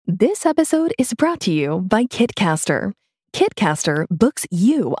This episode is brought to you by Kitcaster. Kitcaster books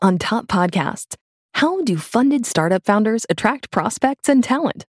you on top podcasts. How do funded startup founders attract prospects and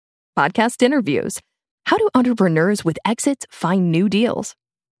talent? Podcast interviews. How do entrepreneurs with exits find new deals?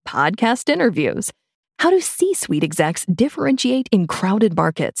 Podcast interviews. How do C-suite execs differentiate in crowded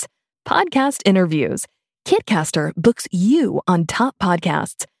markets? Podcast interviews. Kitcaster books you on top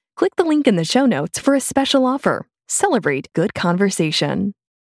podcasts. Click the link in the show notes for a special offer. Celebrate good conversation.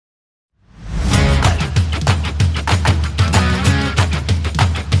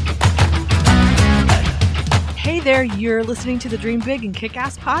 Hey there, you're listening to the Dream Big and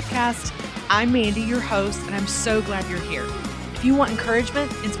Kick-Ass podcast. I'm Mandy, your host, and I'm so glad you're here. If you want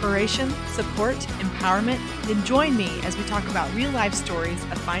encouragement, inspiration, support, empowerment, then join me as we talk about real-life stories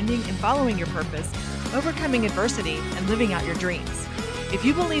of finding and following your purpose, overcoming adversity, and living out your dreams. If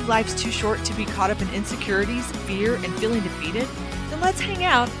you believe life's too short to be caught up in insecurities, fear, and feeling defeated, then let's hang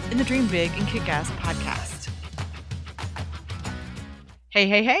out in the Dream Big and Kick-Ass podcast.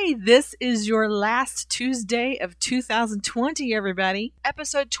 Hey, this is your last Tuesday of 2020, everybody.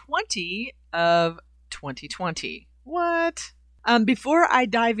 Episode 20 of 2020. What? Before I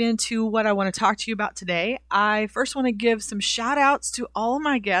dive into what I want to talk to you about today, I first want to give some shout outs to all of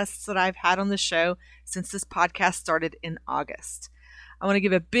my guests that I've had on the show since this podcast started in August. I want to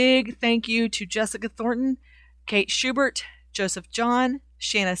give a big thank you to Jessica Thornton, Kate Schubert, Joseph John,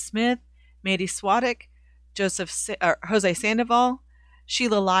 Shanna Smith, Mandy Swadek, Jose Sandoval,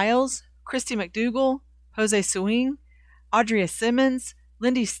 Sheila Lyles, Christy McDougall, Jose Swing, Audria Simmons,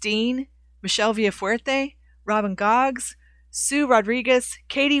 Lindy Steen, Michelle Villafuerte, Robin Goggs, Sue Rodriguez,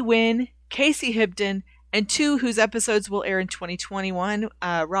 Katie Wynn, Casey Hibden, and two whose episodes will air in 2021,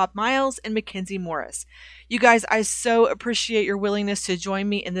 Rob Miles and Mackenzie Morris. You guys, I so appreciate your willingness to join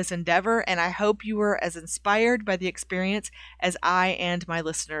me in this endeavor, and I hope you were as inspired by the experience as I and my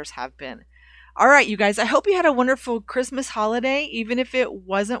listeners have been. All right, you guys, I hope you had a wonderful Christmas holiday, even if it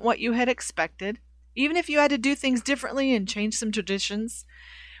wasn't what you had expected, even if you had to do things differently and change some traditions.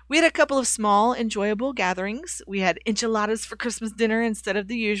 We had a couple of small, enjoyable gatherings. We had enchiladas for Christmas dinner instead of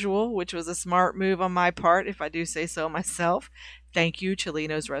the usual, which was a smart move on my part, if I do say so myself. Thank you,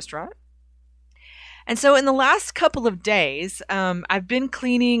 Chilino's Restaurant. And so in the last couple of days, I've been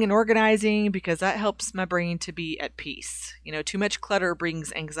cleaning and organizing because that helps my brain to be at peace. You know, too much clutter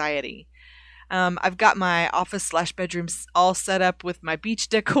brings anxiety. I've got my office/bedrooms all set up with my beach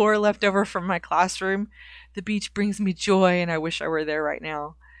decor left over from my classroom. The beach brings me joy, and I wish I were there right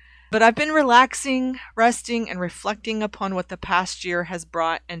now. But I've been relaxing, resting, and reflecting upon what the past year has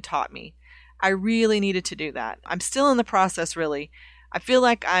brought and taught me. I really needed to do that. I'm still in the process, really. I feel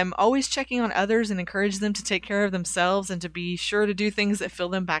like I'm always checking on others and encourage them to take care of themselves and to be sure to do things that fill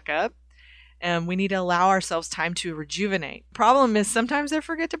them back up. And we need to allow ourselves time to rejuvenate. Problem is sometimes I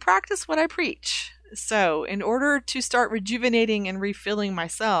forget to practice what I preach. So in order to start rejuvenating and refilling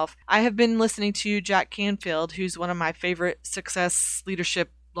myself, I have been listening to Jack Canfield, who's one of my favorite success,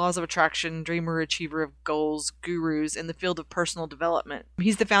 leadership, laws of attraction, dreamer, achiever of goals, gurus in the field of personal development.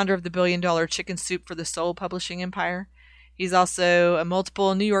 He's the founder of the $1 billion Chicken Soup for the Soul publishing empire. He's also a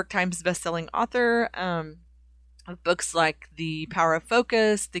multiple New York Times bestselling author, of books like The Power of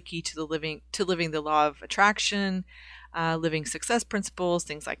Focus, The Key to Living the Law of Attraction, Living Success Principles,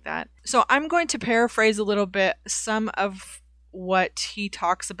 things like that. So I'm going to paraphrase a little bit some of what he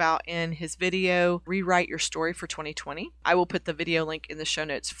talks about in his video, Rewrite Your Story for 2020. I will put the video link in the show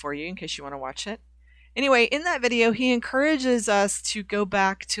notes for you in case you want to watch it. Anyway, in that video, he encourages us to go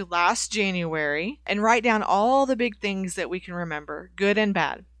back to last January and write down all the big things that we can remember, good and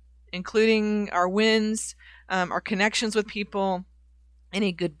bad, including our wins, our connections with people,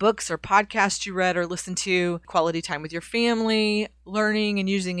 any good books or podcasts you read or listened to, quality time with your family, learning and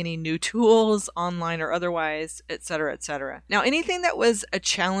using any new tools, online or otherwise, etc., etc. Now, anything that was a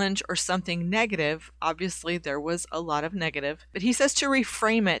challenge or something negative, obviously there was a lot of negative, but he says to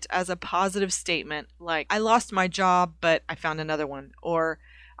reframe it as a positive statement like, I lost my job, but I found another one, or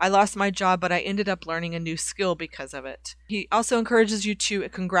I lost my job, but I ended up learning a new skill because of it. He also encourages you to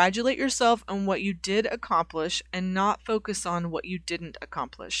congratulate yourself on what you did accomplish and not focus on what you didn't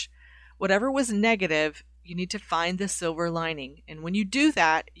accomplish. Whatever was negative, you need to find the silver lining. And when you do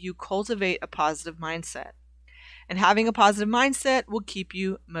that, you cultivate a positive mindset. And having a positive mindset will keep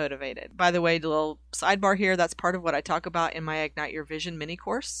you motivated. By the way, a little sidebar here, that's part of what I talk about in my Ignite Your Vision mini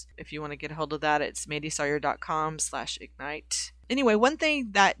course. If you want to get a hold of that, it's mandysawyer.com/ignite. Anyway, one thing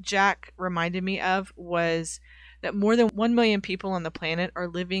that Jack reminded me of was that more than 1 million people on the planet are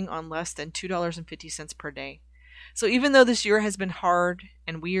living on less than $2.50 per day. So even though this year has been hard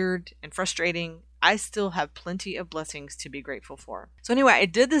and weird and frustrating, I still have plenty of blessings to be grateful for. So anyway, I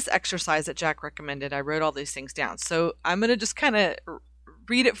did this exercise that Jack recommended. I wrote all these things down. So I'm going to just kind of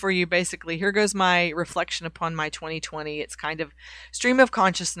read it for you. Basically, here goes my reflection upon my 2020. It's kind of stream of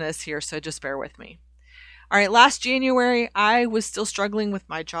consciousness here, so just bear with me. All right, last January, I was still struggling with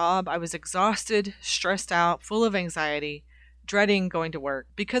my job. I was exhausted, stressed out, full of anxiety, dreading going to work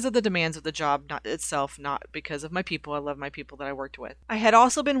because of the demands of the job not itself, not because of my people. I love my people that I worked with. I had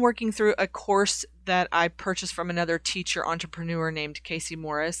also been working through a course that I purchased from another teacher entrepreneur named Casey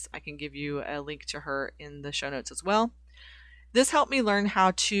Morris. I can give you a link to her in the show notes as well. This helped me learn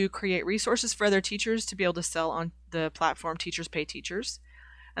how to create resources for other teachers to be able to sell on the platform Teachers Pay Teachers.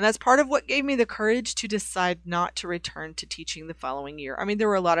 And that's part of what gave me the courage to decide not to return to teaching the following year. I mean, there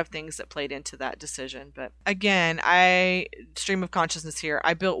were a lot of things that played into that decision. But again, stream of consciousness here,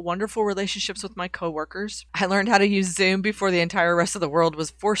 I built wonderful relationships with my coworkers. I learned how to use Zoom before the entire rest of the world was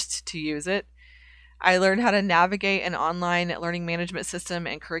forced to use it. I learned how to navigate an online learning management system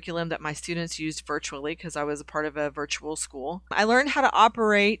and curriculum that my students used virtually because I was a part of a virtual school. I learned how to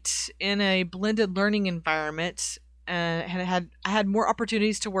operate in a blended learning environment. I had more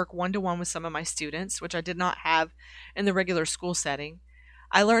opportunities to work one-to-one with some of my students, which I did not have in the regular school setting.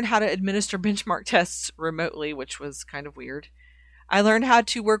 I learned how to administer benchmark tests remotely, which was kind of weird. I learned how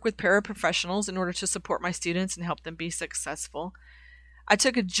to work with paraprofessionals in order to support my students and help them be successful. I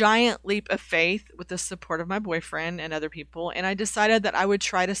took a giant leap of faith with the support of my boyfriend and other people, and I decided that I would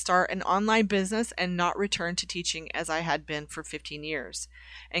try to start an online business and not return to teaching as I had been for 15 years.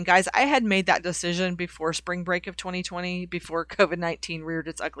 And guys, I had made that decision before spring break of 2020, before COVID-19 reared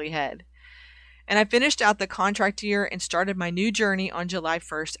its ugly head. And I finished out the contract year and started my new journey on July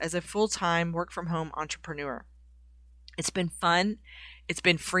 1st as a full-time work-from-home entrepreneur. It's been fun. It's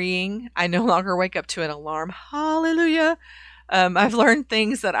been freeing. I no longer wake up to an alarm. Hallelujah. I've learned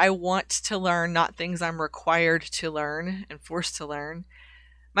things that I want to learn, not things I'm required to learn and forced to learn.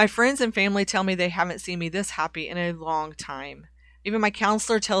 My friends and family tell me they haven't seen me this happy in a long time. Even my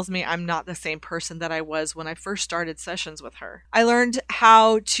counselor tells me I'm not the same person that I was when I first started sessions with her. I learned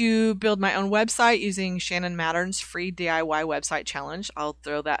how to build my own website using Shannon Mattern's free DIY website challenge. I'll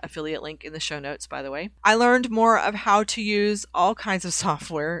throw that affiliate link in the show notes, by the way. I learned more of how to use all kinds of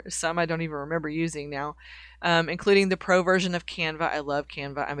software, some I don't even remember using now, including the pro version of Canva. I love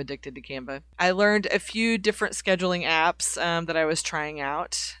Canva. I'm addicted to Canva. I learned a few different scheduling apps that I was trying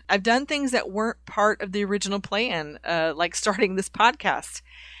out. I've done things that weren't part of the original plan, like starting this podcast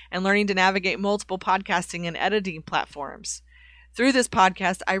and learning to navigate multiple podcasting and editing platforms. Through this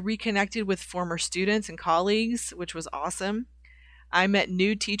podcast, I reconnected with former students and colleagues, which was awesome. I met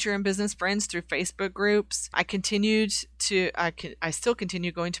new teacher and business friends through Facebook groups. I still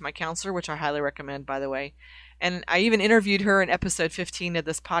continue going to my counselor, which I highly recommend, by the way. And I even interviewed her in episode 15 of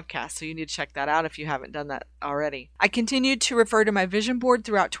this podcast, so you need to check that out if you haven't done that already. I continued to refer to my vision board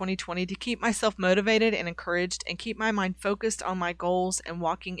throughout 2020 to keep myself motivated and encouraged and keep my mind focused on my goals and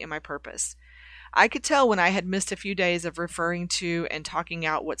walking in my purpose. I could tell when I had missed a few days of referring to and talking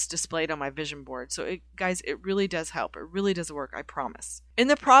out what's displayed on my vision board. So guys, it really does help. It really does work, I promise. In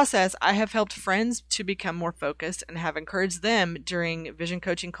the process, I have helped friends to become more focused and have encouraged them during vision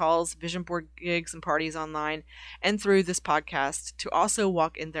coaching calls, vision board gigs and parties online, and through this podcast to also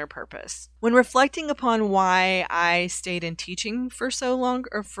walk in their purpose. When reflecting upon why I stayed in teaching for so long,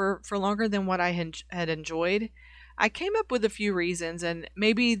 or for longer than what I had enjoyed, I came up with a few reasons, and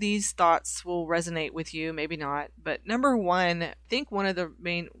maybe these thoughts will resonate with you, maybe not. But number one, I think one of the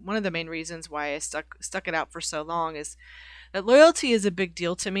main reasons why I stuck it out for so long is that loyalty is a big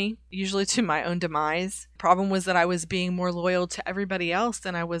deal to me, usually to my own demise. The problem was that I was being more loyal to everybody else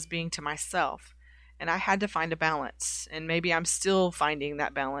than I was being to myself. And I had to find a balance, and maybe I'm still finding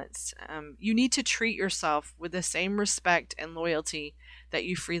that balance. You need to treat yourself with the same respect and loyalty that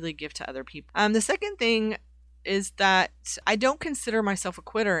you freely give to other people. The second thing is that I don't consider myself a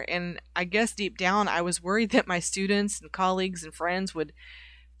quitter, and I guess deep down I was worried that my students and colleagues and friends would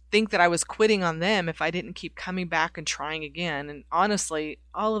think that I was quitting on them if I didn't keep coming back and trying again. And honestly,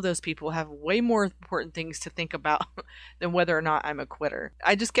 all of those people have way more important things to think about than whether or not I'm a quitter.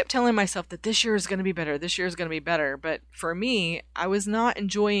 I just kept telling myself that this year is going to be better, this year is going to be better. But for me, I was not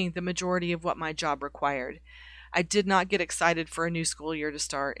enjoying the majority of what my job required. I did not get excited for a new school year to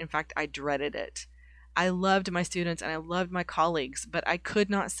start. In fact, I dreaded it. I loved my students and I loved my colleagues, but I could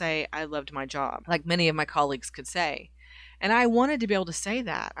not say I loved my job like many of my colleagues could say. And I wanted to be able to say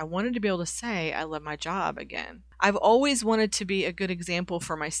that. I wanted to be able to say I love my job again. I've always wanted to be a good example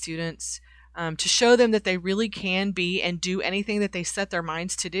for my students to show them that they really can be and do anything that they set their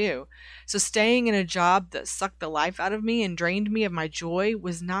minds to do. So staying in a job that sucked the life out of me and drained me of my joy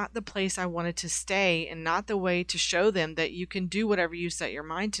was not the place I wanted to stay, and not the way to show them that you can do whatever you set your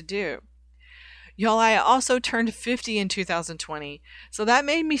mind to do. Y'all, I also turned 50 in 2020, so that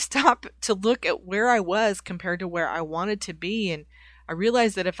made me stop to look at where I was compared to where I wanted to be, and I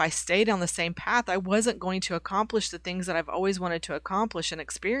realized that if I stayed on the same path, I wasn't going to accomplish the things that I've always wanted to accomplish and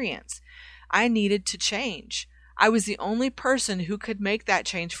experience. I needed to change. I was the only person who could make that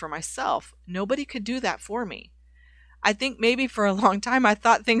change for myself. Nobody could do that for me. I think maybe for a long time I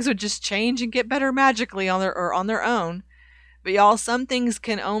thought things would just change and get better magically on their own. But y'all, some things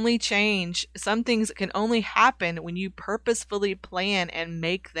can only change. Some things can only happen when you purposefully plan and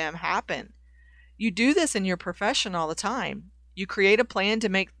make them happen. You do this in your profession all the time. You create a plan to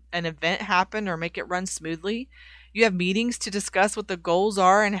make an event happen or make it run smoothly. You have meetings to discuss what the goals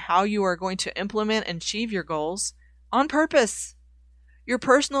are and how you are going to implement and achieve your goals on purpose. Your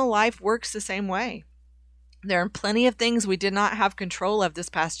personal life works the same way. There are plenty of things we did not have control of this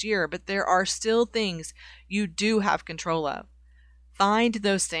past year, but there are still things you do have control of. Find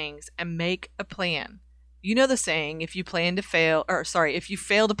those things and make a plan. You know the saying, if you fail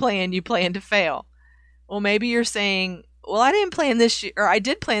to plan, you plan to fail. Well, maybe you're saying, well, I didn't plan this year, or I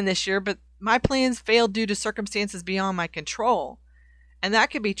did plan this year, but my plans failed due to circumstances beyond my control. And that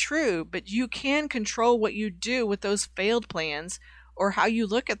could be true, but you can control what you do with those failed plans or how you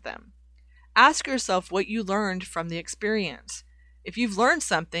look at them. Ask yourself what you learned from the experience. If you've learned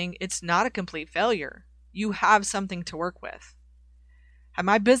something, it's not a complete failure. You have something to work with. Have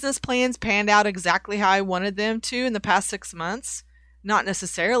my business plans panned out exactly how I wanted them to in the past 6 months? Not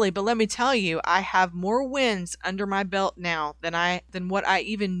necessarily, but let me tell you, I have more wins under my belt now than what I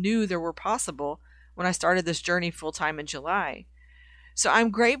even knew there were possible when I started this journey full-time in July. So I'm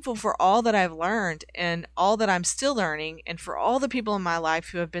grateful for all that I've learned and all that I'm still learning, and for all the people in my life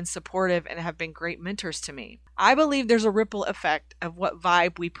who have been supportive and have been great mentors to me. I believe there's a ripple effect of what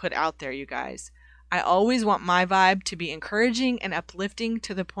vibe we put out there, you guys. I always want my vibe to be encouraging and uplifting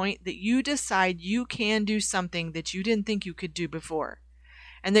to the point that you decide you can do something that you didn't think you could do before,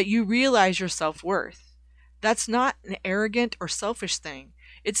 and that you realize your self-worth. That's not an arrogant or selfish thing.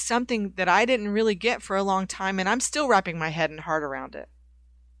 It's something that I didn't really get for a long time, and I'm still wrapping my head and heart around it.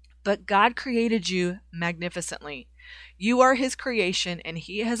 But God created you magnificently. You are His creation, and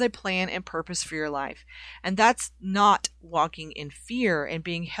He has a plan and purpose for your life. And that's not walking in fear and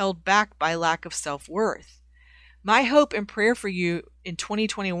being held back by lack of self-worth. My hope and prayer for you in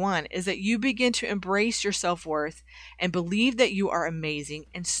 2021 is that you begin to embrace your self-worth and believe that you are amazing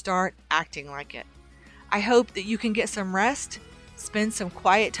and start acting like it. I hope that you can get some rest, spend some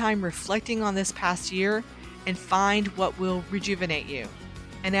quiet time reflecting on this past year, and find what will rejuvenate you.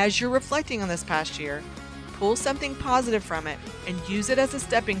 And as you're reflecting on this past year, pull something positive from it and use it as a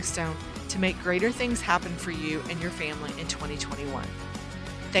stepping stone to make greater things happen for you and your family in 2021.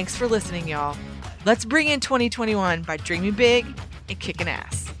 Thanks for listening, y'all. Let's bring in 2021 by dreaming big and kicking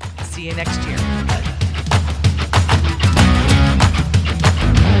ass. See you next year.